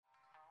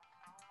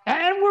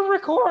And we're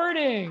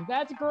recording.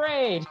 That's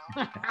great.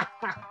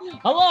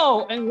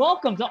 Hello, and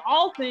welcome to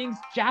All Things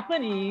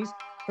Japanese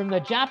from the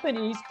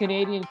Japanese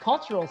Canadian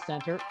Cultural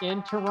Center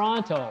in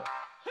Toronto.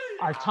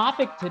 Our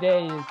topic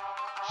today is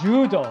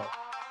judo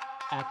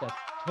at the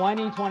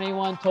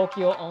 2021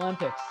 Tokyo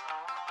Olympics.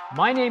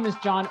 My name is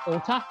John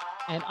Ota,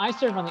 and I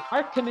serve on the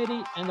art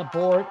committee and the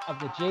board of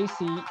the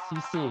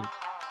JCCC.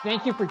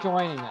 Thank you for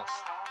joining us.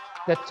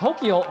 The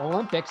Tokyo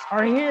Olympics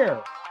are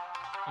here.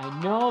 I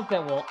know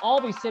that we'll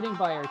all be sitting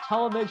by our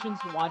televisions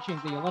watching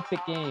the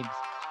Olympic Games.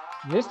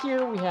 This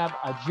year we have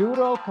a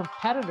judo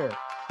competitor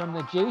from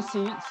the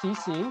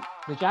JCCC,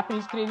 the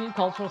Japanese Canadian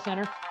Cultural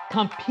Center,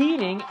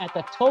 competing at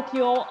the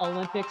Tokyo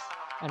Olympics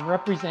and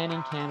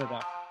representing Canada.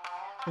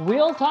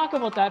 We'll talk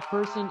about that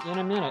person in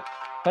a minute,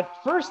 but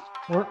first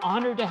we're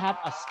honored to have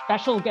a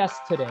special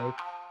guest today,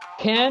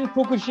 Ken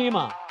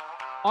Fukushima,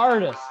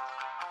 artist,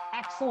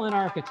 excellent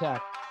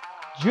architect,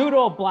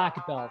 judo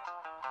black belt,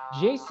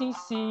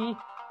 JCC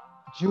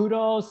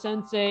judo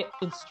sensei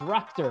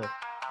instructor,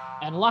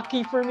 and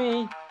lucky for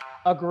me,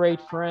 a great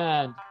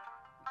friend.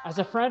 As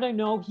a friend, I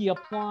know he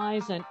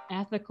applies an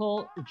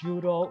ethical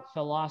judo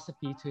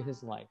philosophy to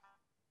his life.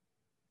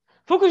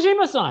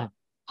 Fukushima-san,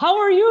 how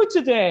are you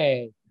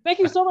today? Thank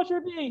you so much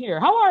for being here.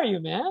 How are you,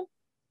 man?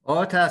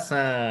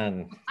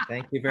 Ota-san,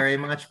 thank you very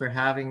much for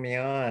having me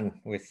on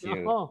with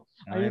you. Oh,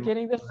 are you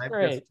getting this straight?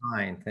 I'm just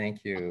fine, thank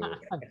you.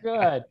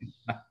 Good.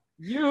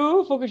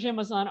 You,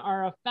 Fukushima-san,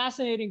 are a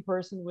fascinating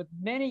person with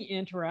many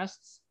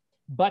interests,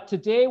 but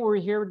today we're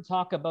here to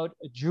talk about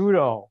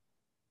judo.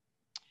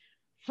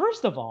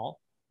 First of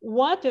all,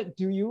 what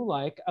do you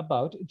like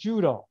about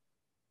judo?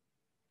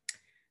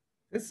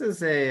 This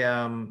is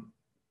a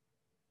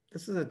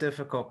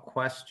difficult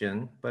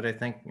question, but I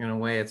think in a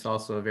way it's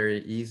also a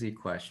very easy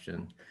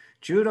question.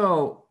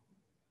 Judo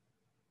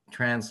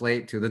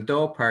the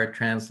do part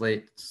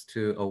translates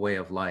to a way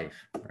of life,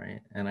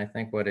 right? And I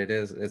think what it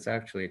is, it's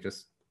actually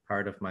just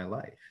part of my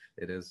life.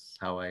 It is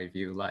how I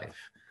view life.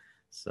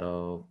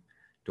 So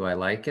do I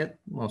like it?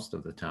 Most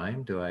of the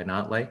time. Do I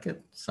not like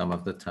it? Some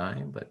of the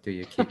time. But do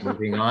you keep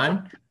moving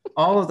on?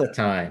 All of the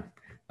time.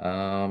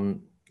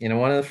 One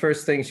of the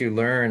first things you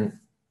learn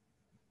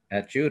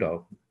at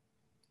judo,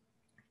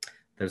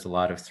 there's a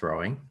lot of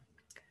throwing.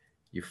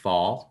 You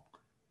fall,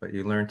 but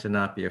you learn to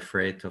not be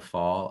afraid to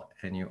fall,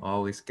 and you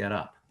always get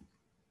up.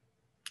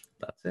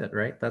 That's it,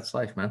 right? That's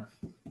life, man.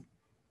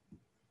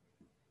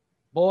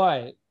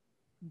 Boy,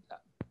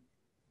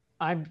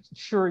 I'm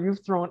sure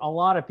you've thrown a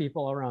lot of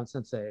people around,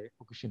 Sensei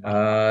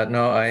Fukushima.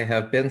 No, I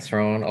have been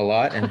thrown a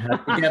lot and had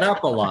to get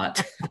up a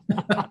lot.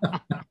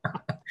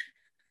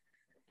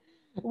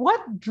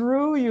 What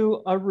drew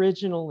you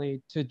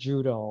originally to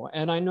judo?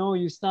 And I know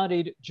you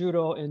studied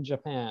judo in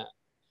Japan.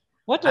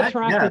 What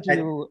attracted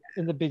you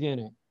in the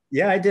beginning?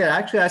 Yeah, I did.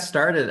 Actually, I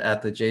started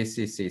at the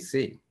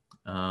JCCC.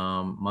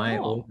 My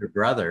older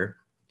brother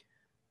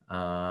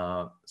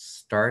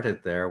started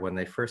there when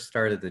they first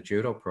started the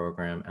judo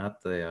program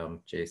at the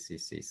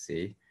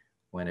JCCC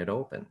when it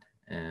opened.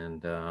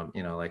 And,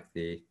 like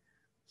the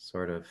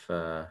sort of,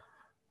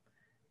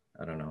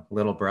 I don't know,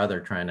 little brother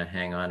trying to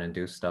hang on and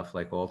do stuff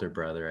like older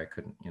brother. I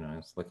couldn't, I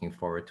was looking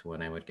forward to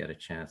when I would get a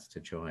chance to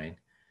join.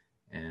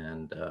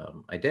 And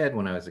I did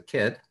when I was a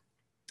kid.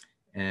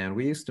 And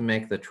we used to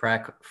make the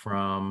trek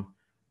from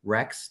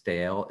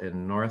Rexdale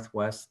in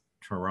Northwest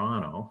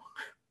Toronto,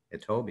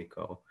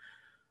 Etobicoke,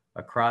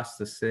 across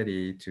the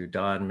city to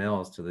Don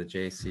Mills to the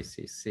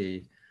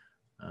JCCC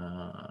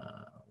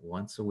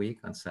once a week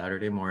on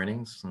Saturday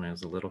mornings when I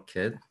was a little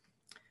kid.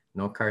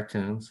 No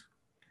cartoons,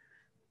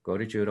 go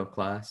to judo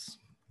class,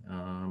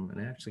 and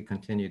I actually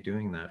continued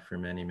doing that for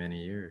many,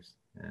 many years.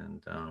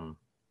 And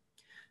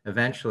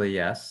eventually,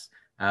 yes,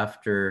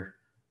 after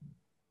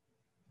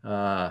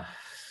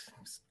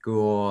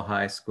school,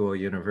 high school,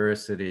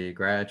 university,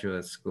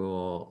 graduate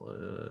school,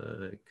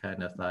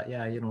 kind of thought,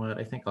 yeah, you know what,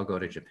 I think I'll go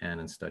to Japan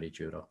and study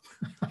judo.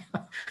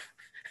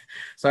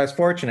 So I was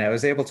fortunate. I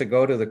was able to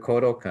go to the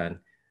Kodokan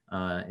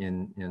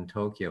in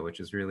Tokyo, which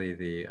is really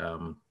the,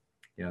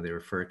 they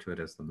refer to it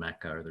as the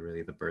Mecca, or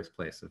really the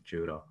birthplace of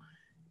judo.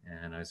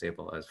 And I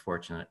was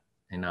fortunate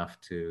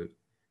enough to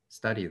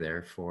study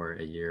there for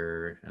a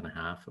year and a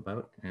half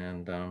about,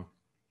 and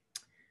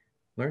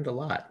learned a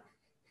lot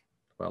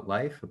about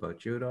life, about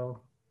judo.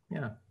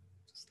 Yeah,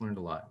 just learned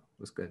a lot.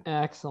 It was good.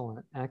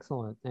 Excellent,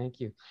 excellent. Thank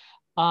you.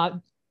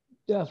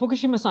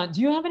 Fukushima-san, do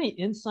you have any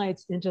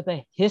insights into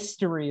the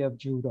history of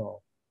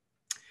judo?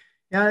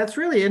 Yeah, it's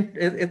really,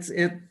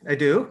 I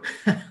do.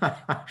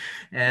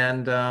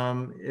 And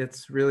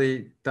it's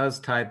really does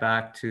tie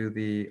back to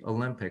the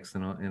Olympics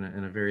in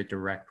a very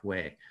direct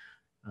way.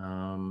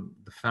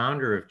 The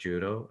founder of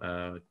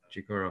judo,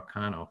 Jigoro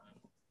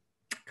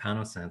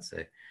Kano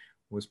sensei,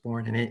 was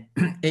born in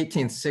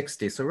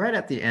 1860. So right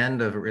at the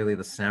end of really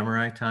the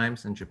samurai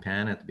times in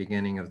Japan, at the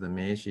beginning of the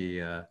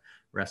Meiji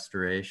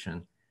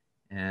Restoration.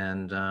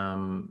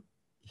 And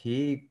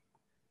he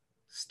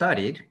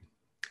studied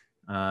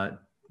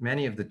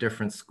many of the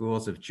different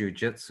schools of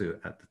jiu-jitsu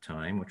at the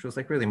time, which was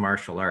like really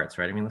martial arts,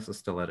 right? I mean, this is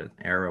still at an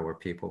era where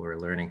people were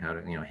learning how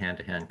to,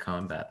 hand-to-hand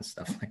combat and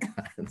stuff like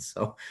that. And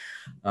so,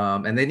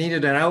 and they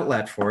needed an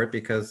outlet for it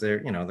because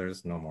there were no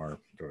more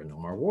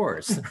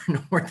wars, there were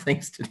no more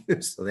things to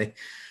do. So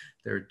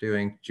they're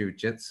doing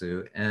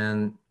jiu-jitsu.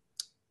 And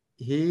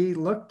he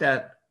looked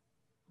at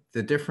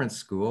the different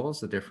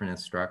schools, the different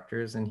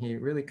instructors, and he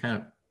really kind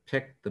of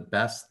picked the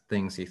best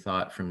things he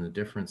thought from the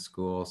different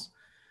schools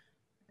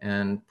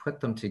and put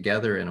them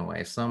together in a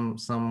way. Some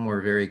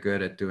were very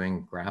good at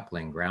doing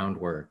grappling,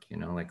 groundwork,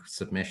 like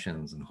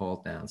submissions and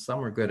hold downs. Some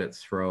were good at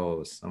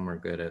throws. Some were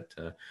good at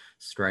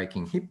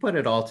striking. He put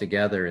it all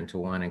together into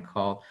one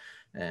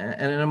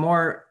and in a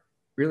more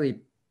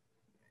really,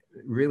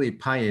 really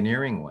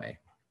pioneering way,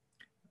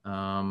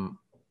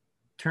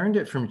 turned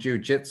it from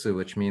jiu-jitsu,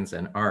 which means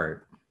an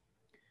art,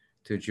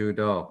 to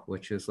judo,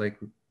 which is like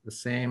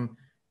the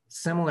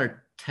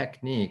similar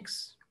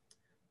techniques,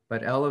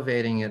 but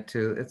elevating it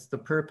to the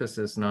purpose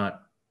is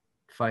not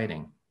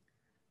fighting.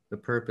 The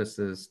purpose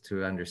is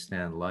to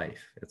understand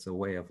life. It's a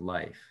way of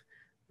life.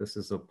 This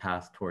is a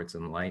path towards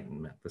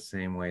enlightenment, the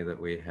same way that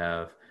we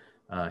have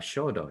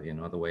shodo,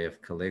 the way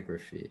of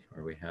calligraphy,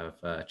 or we have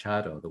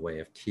chado, the way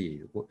of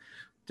tea.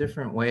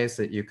 Different ways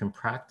that you can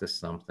practice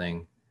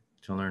something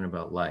to learn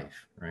about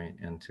life, right?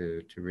 And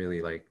to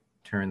really like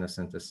turn this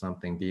into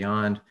something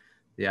beyond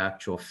the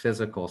actual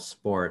physical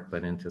sport,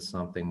 but into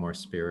something more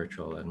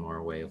spiritual and more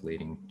a way of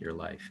leading your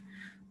life.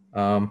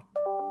 And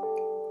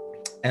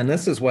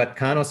this is what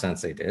Kano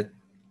Sensei did,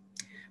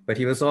 but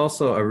he was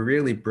also a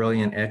really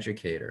brilliant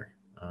educator.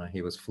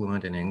 He was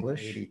fluent in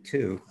English.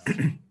 82.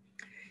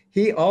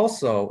 He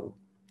also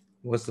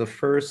was the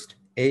first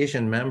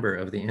Asian member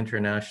of the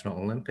International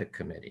Olympic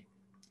Committee.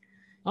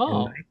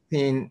 Oh.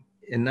 In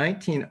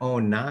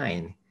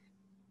 1909,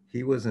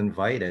 he was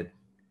invited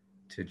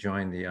to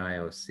join the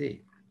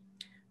IOC.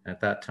 At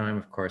that time,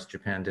 of course,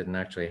 Japan didn't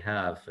actually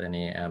have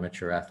any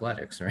amateur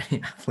athletics or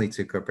any athletes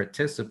who could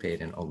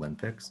participate in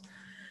Olympics.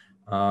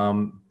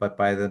 But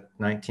by the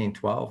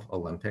 1912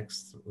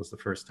 Olympics, it was the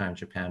first time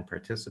Japan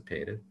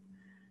participated.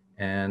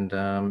 And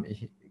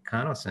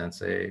Kano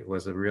Sensei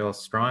was a real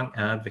strong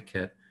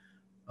advocate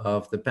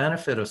of the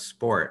benefit of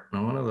sport.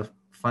 And one of the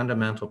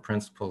fundamental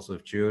principles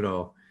of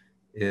judo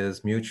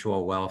is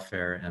mutual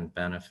welfare and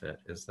benefit,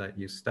 is that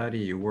you study,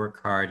 you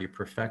work hard, you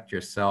perfect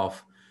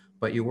yourself,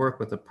 but you work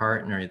with a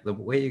partner. The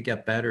way you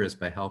get better is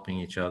by helping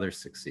each other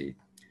succeed.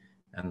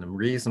 And the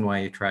reason why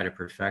you try to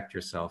perfect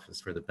yourself is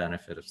for the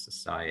benefit of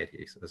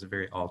society. So there's a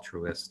very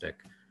altruistic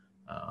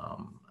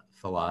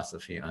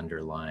philosophy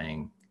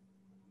underlying,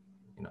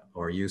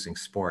 or using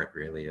sport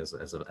really as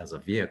a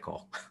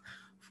vehicle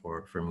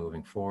for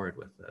moving forward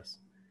with this.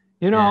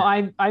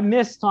 I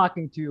miss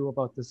talking to you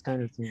about this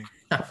kind of thing.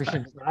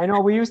 I know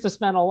we used to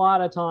spend a lot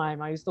of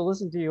time. I used to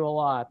listen to you a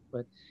lot,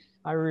 but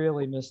I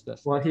really miss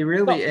this. Well,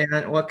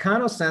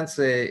 Kano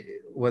Sensei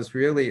was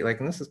really like,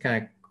 and this is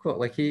kind of cool,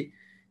 like he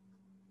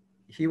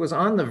was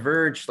on the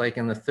verge, like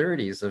in the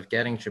 30s, of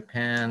getting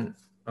Japan,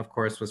 of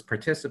course, was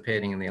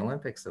participating in the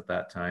Olympics at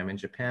that time, and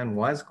Japan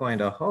was going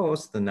to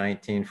host the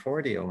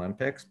 1940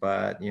 Olympics,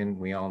 but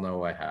we all know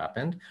what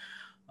happened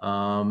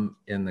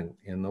in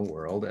the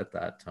world at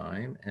that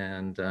time.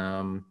 And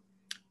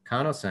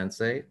Kano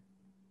Sensei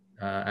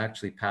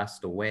actually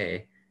passed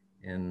away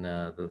in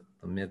the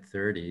mid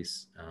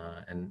 30s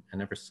and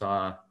never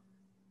saw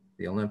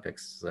the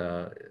Olympics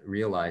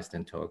realized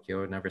in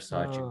Tokyo, never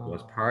saw judo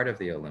as part of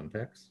the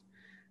Olympics.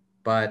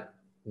 But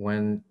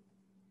when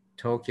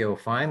Tokyo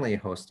finally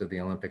hosted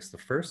the Olympics the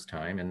first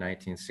time in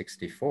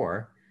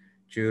 1964,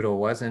 judo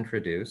was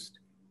introduced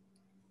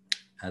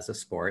as a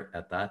sport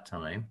at that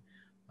time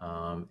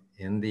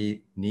in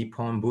the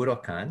Nippon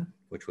Budokan,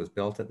 which was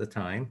built at the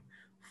time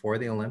for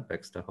the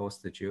Olympics to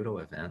host the judo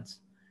events.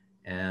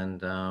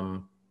 And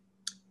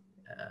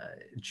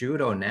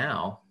judo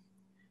now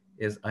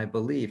is, I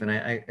believe, and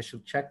I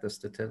should check this,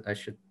 I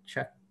should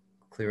check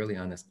clearly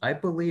on this. I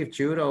believe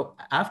judo,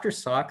 after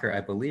soccer, I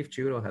believe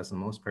judo has the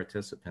most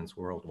participants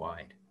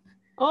worldwide.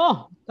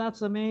 Oh,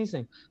 that's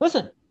amazing.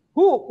 Listen,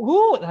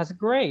 who, that's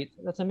great.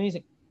 That's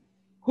amazing.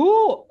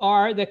 Who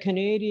are the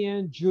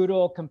Canadian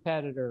judo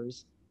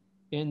competitors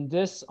in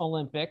this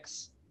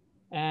Olympics?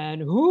 And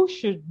who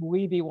should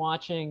we be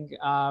watching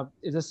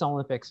this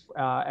Olympics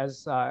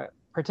as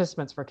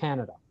participants for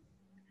Canada?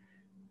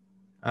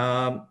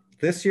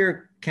 This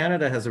year,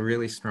 Canada has a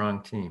really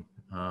strong team.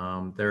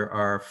 There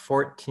are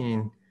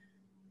 14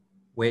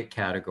 weight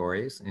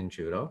categories in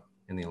judo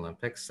in the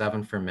Olympics,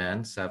 7 for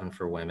men, 7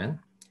 for women.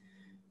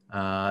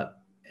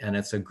 And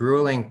it's a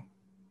grueling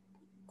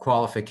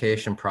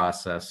qualification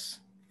process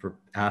for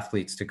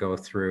athletes to go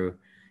through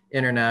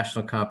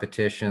international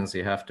competitions.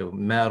 You have to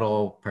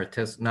medal,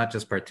 not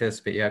just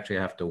participate, you actually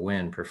have to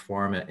win,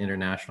 perform at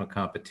international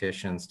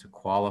competitions to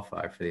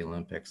qualify for the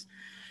Olympics.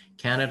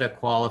 Canada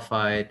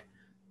qualified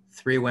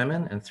 3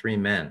 women and 3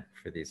 men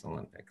for these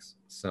Olympics.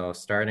 So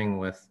starting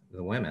with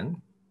the women,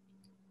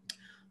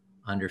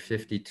 under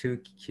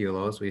 52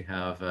 kilos, we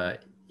have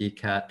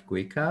Ikat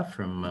Guika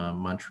from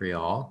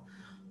Montreal.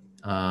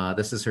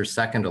 This is her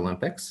second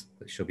Olympics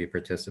that she'll be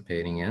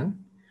participating in.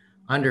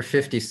 Under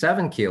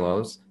 57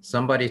 kilos,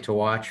 somebody to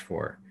watch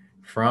for.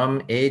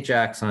 From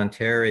Ajax,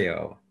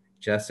 Ontario,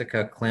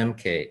 Jessica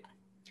Klimkate.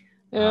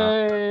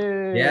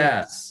 Hey.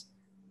 Yes,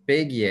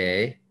 big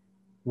yay.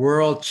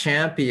 World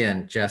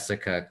champion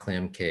Jessica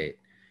Klimkate.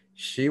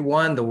 She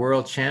won the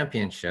world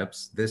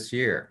championships this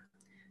year,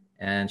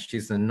 and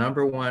she's the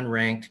 #1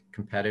 ranked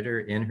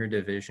competitor in her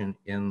division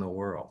in the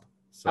world.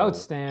 So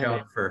Outstanding.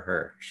 watch out for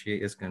her. She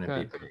is going to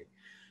be Good. big.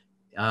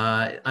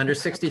 Under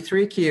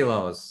 63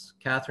 kilos,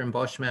 Catherine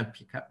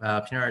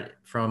Beauchemin-Pinard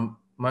from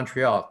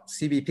Montreal,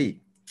 CBP,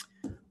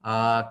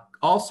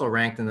 also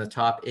ranked in the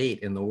top 8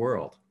 in the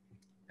world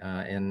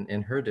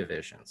in her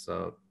division.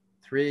 So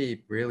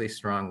 3 really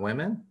strong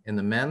women. In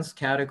the men's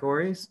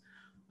categories,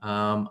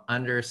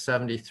 under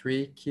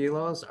 73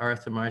 kilos,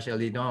 Arthur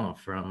Marjolidon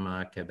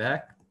from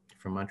Quebec,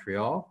 from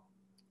Montreal,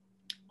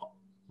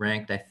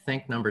 ranked, I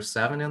think,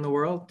 #7 in the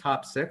world,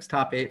 top 6,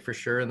 top 8 for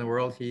sure in the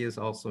world. He is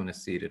also in a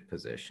seated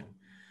position.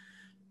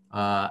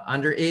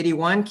 Under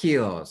 81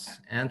 kilos,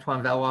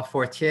 Antoine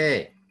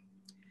Valois-Fortier.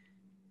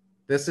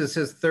 This is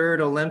his 3rd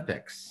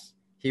Olympics.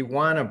 He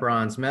won a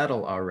bronze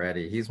medal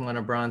already. He's won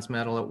a bronze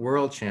medal at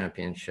World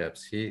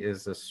Championships. He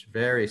is a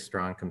very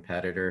strong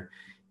competitor.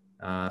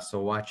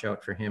 So watch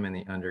out for him in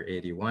the under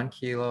 81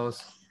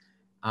 kilos.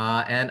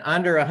 And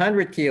under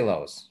 100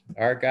 kilos,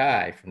 our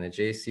guy from the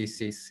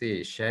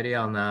JCCC, Shadi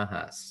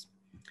Al-Nahas.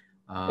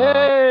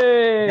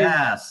 Hey!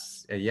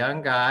 Yes, a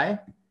young guy,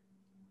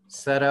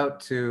 set out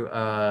to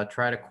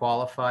try to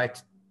qualify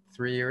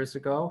 3 years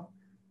ago.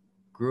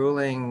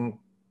 Grueling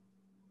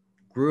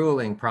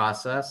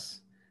process.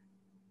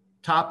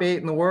 Top 8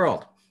 in the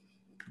world.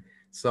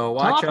 So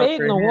watch out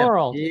for him.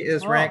 World. He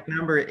is ranked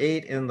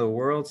 #8 in the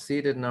world,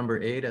 seeded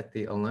 #8 at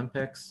the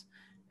Olympics.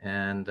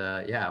 And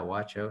yeah,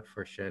 watch out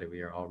for Shadi.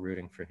 We are all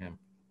rooting for him.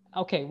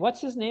 Okay, what's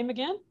his name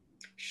again?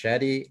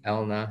 Shadi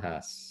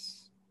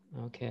Al-Nahas.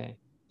 Okay.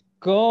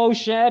 Go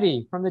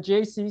Shadi from the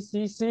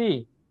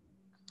JCCC.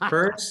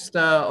 First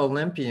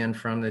Olympian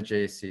from the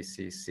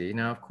JCCC.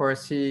 Now, of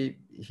course, he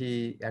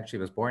actually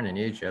was born in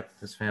Egypt.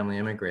 His family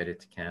immigrated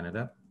to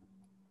Canada.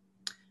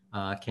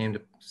 Came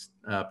to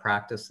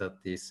practice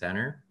at the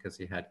center because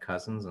he had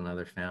cousins and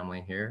other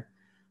family here.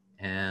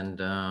 And,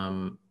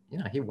 you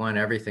know, he won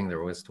everything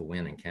there was to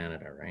win in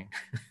Canada, right?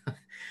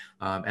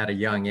 At a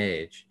young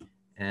age.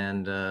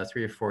 And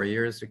 3 or 4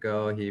 years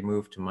ago, he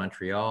moved to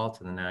Montreal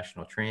to the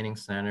National Training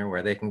Center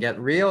where they can get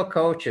real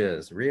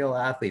coaches, real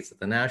athletes at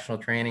the National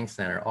Training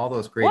Center, all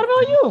those great. What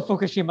about you,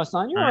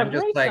 Fukushima-san? You're a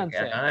great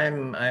sensei.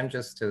 I'm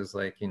just his,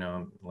 like, you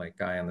know, like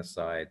guy on the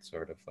side,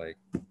 sort of like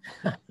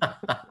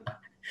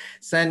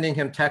sending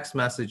him text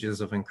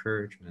messages of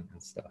encouragement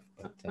and stuff.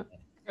 But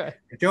I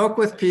joke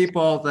with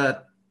people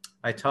that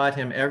I taught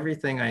him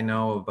everything I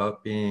know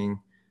about being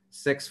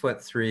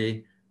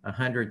 6'3",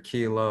 100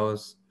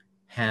 kilos,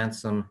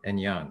 handsome and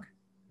young,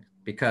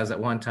 because at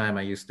one time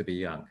I used to be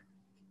young.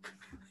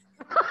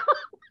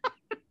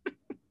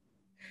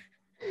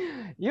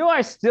 You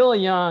are still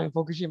young,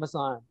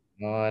 Fukushima-san.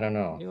 Oh, I don't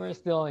know. You are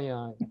still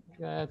young.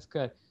 That's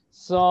good.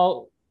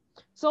 So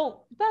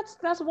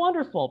that's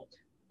wonderful.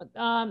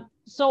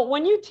 So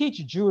when you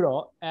teach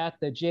judo at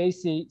the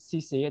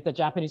JCCC, at the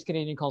Japanese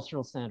Canadian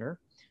Cultural Center,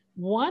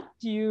 what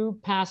do you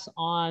pass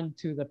on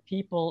to the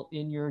people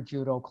in your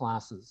judo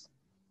classes?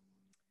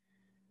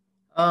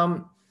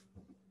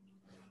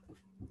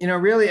 You know,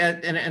 really,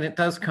 and it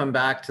does come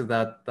back to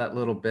that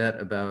little bit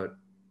about,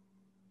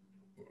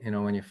 you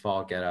know, when you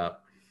fall, get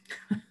up.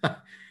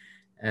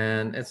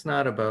 And it's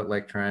not about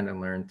like trying to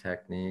learn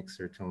techniques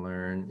or to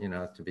learn, you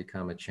know, to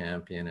become a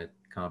champion at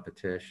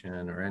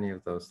competition or any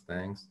of those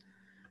things.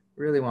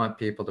 Really want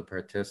people to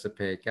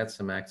participate, get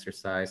some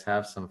exercise,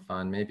 have some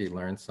fun, maybe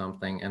learn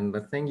something. And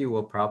the thing you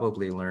will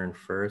probably learn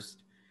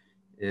first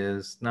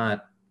is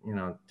not, you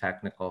know,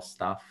 technical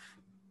stuff,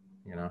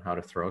 you know, how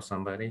to throw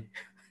somebody.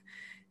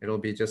 It'll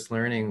be just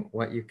learning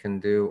what you can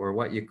do or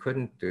what you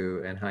couldn't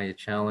do and how you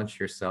challenged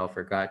yourself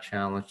or got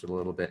challenged a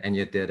little bit and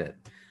you did it.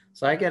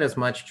 So I get as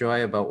much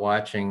joy about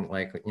watching,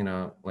 like, you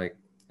know, like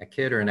a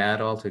kid or an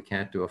adult who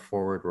can't do a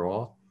forward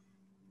roll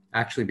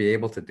actually be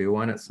able to do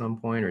one at some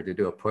point, or to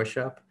do a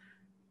push-up.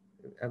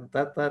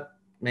 That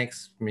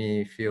makes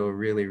me feel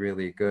really,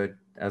 really good,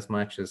 as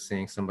much as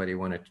seeing somebody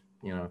win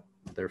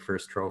their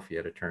first trophy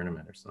at a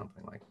tournament or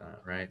something like that,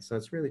 right? So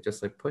it's really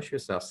just like push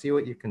yourself, see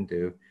what you can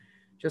do.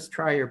 Just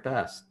try your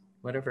best.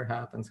 Whatever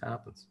happens,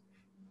 happens.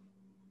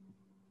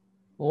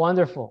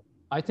 Wonderful.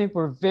 I think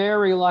we're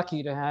very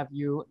lucky to have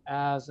you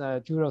as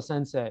a judo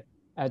sensei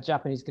at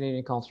Japanese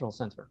Canadian Cultural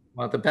Center.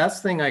 Well, the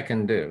best thing I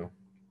can do,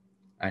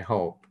 I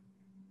hope,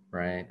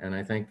 right? And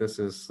I think this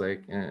is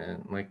like I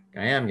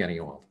am getting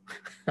old.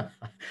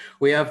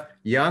 We have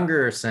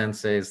younger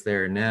senseis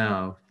there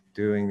now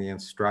doing the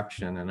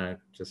instruction, and I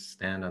just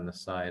stand on the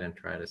side and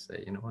try to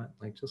say, you know what,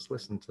 like, just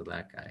listen to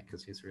that guy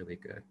because he's really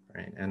good,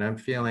 right? And I'm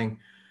feeling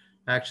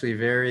actually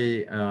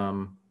very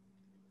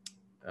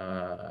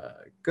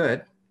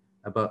good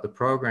about the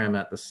program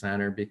at the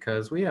center,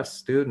 because we have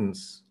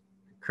students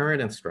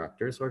current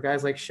instructors or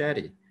guys like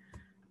Shetty.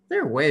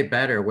 They're way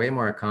better, way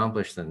more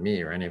accomplished than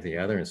me or any of the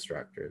other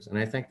instructors. And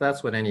I think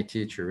that's what any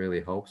teacher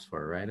really hopes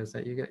for, right? Is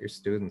that you get your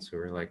students who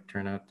are like,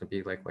 turn out to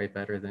be like way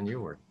better than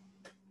you were.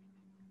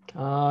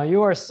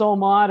 You are so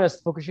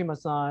modest,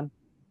 Fukushima-san.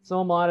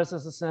 So modest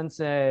as a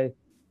sensei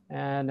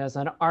and as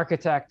an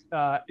architect.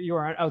 You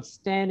are an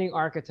outstanding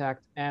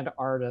architect and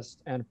artist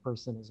and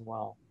person as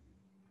well.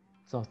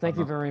 So thank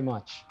you very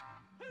much.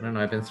 I don't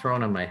know, I've been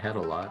thrown on my head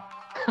a lot.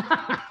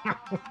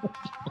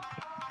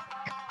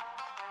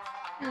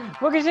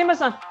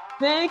 Fukushima-san,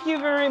 thank you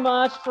very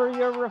much for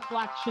your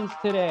reflections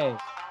today.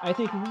 I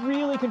think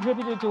really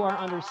contributed to our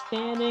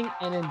understanding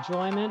and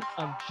enjoyment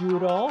of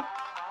judo.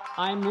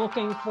 I'm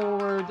looking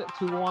forward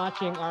to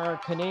watching our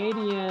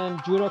Canadian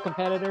judo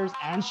competitors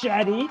and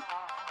Shetty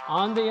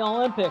on the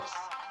Olympics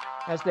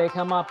as they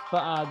come up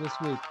this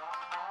week.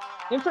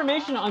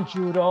 Information on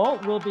judo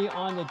will be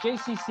on the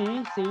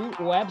JCCC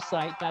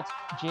website. That's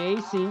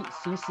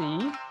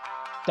jccc.on.ca.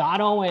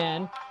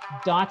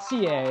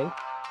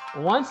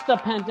 Once the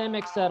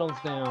pandemic settles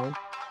down,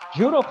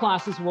 judo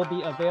classes will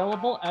be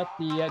available at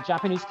the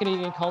Japanese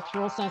Canadian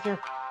Cultural Center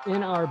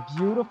in our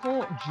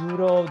beautiful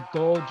judo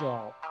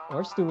dojo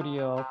or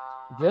studio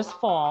this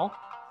fall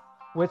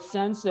with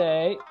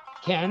Sensei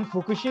Ken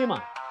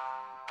Fukushima.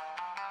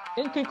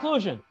 In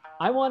conclusion,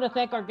 I want to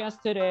thank our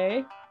guest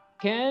today,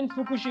 Ken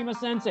Fukushima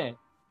Sensei.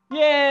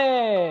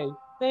 Yay!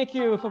 Thank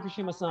you,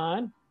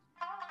 Fukushima-san.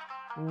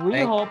 We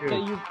hope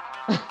that you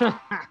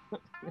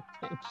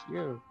thank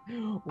you.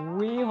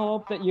 We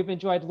hope that you've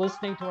enjoyed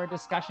listening to our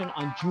discussion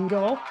on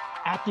judo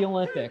at the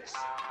Olympics.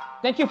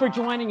 Thank you for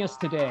joining us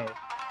today.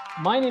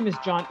 My name is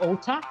John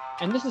Ota,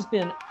 and this has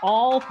been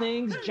All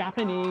Things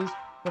Japanese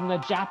from the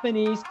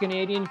Japanese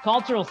Canadian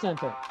Cultural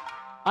Center.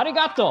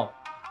 Arigato.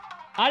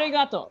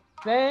 Arigato.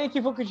 Thank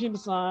you,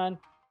 Fukushima-san.